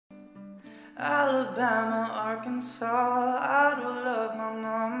Alabama, Arkansas, I do love my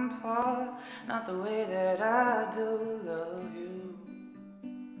mom and pa, not the way that I do love you.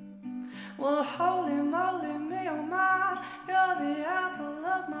 Well, holy moly, me oh my, you're the apple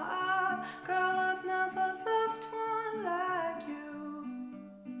of my eye. Girl, I've never loved one like you.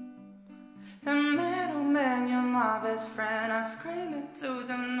 And man, oh man, you're my best friend. I scream it to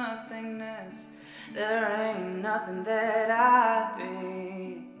the nothingness. There ain't nothing that I'd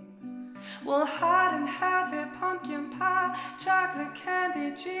be. Well, hot and heavy, pumpkin pie, chocolate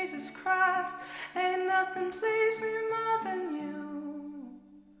candy, Jesus Christ, ain't nothing please me more than you.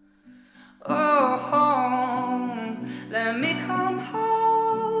 Oh, home, let me come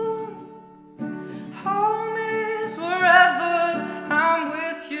home. Home is wherever I'm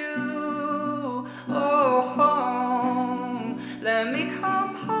with you. Oh, home, let me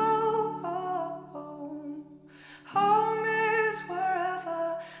come home. Home is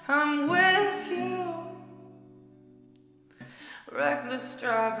wherever I'm with you. Reckless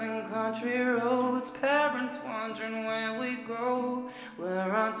driving country roads, parents wondering where we go.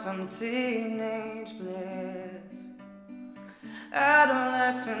 We're on some teenage bliss,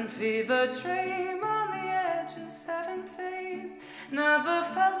 adolescent fever dream on the edge of 17. Never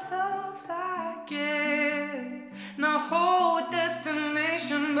felt love like it. No whole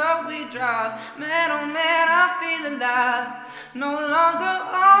destination, but we drive. Man, oh man, I feel alive. No longer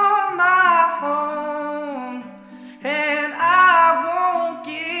on